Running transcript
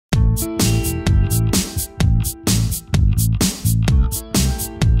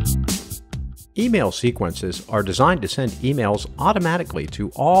Email sequences are designed to send emails automatically to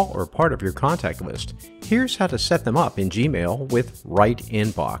all or part of your contact list. Here's how to set them up in Gmail with Right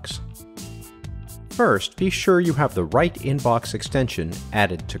Inbox. First, be sure you have the Right Inbox extension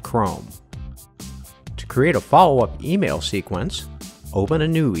added to Chrome. To create a follow-up email sequence, open a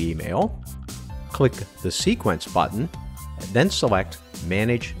new email, click the Sequence button, and then select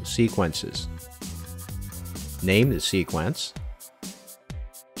Manage Sequences. Name the sequence.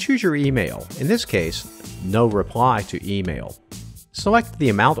 Choose your email, in this case, no reply to email. Select the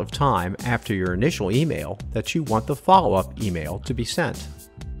amount of time after your initial email that you want the follow-up email to be sent.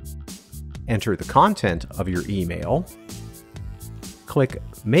 Enter the content of your email. Click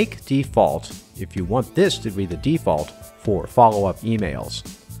Make Default if you want this to be the default for follow-up emails.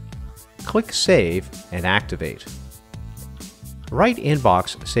 Click Save and activate. Right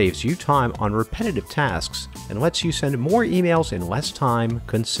Inbox saves you time on repetitive tasks and lets you send more emails in less time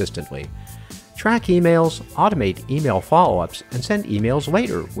consistently. Track emails, automate email follow-ups, and send emails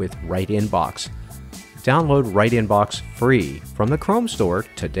later with Right Inbox. Download Right Inbox free from the Chrome Store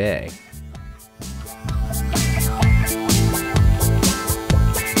today.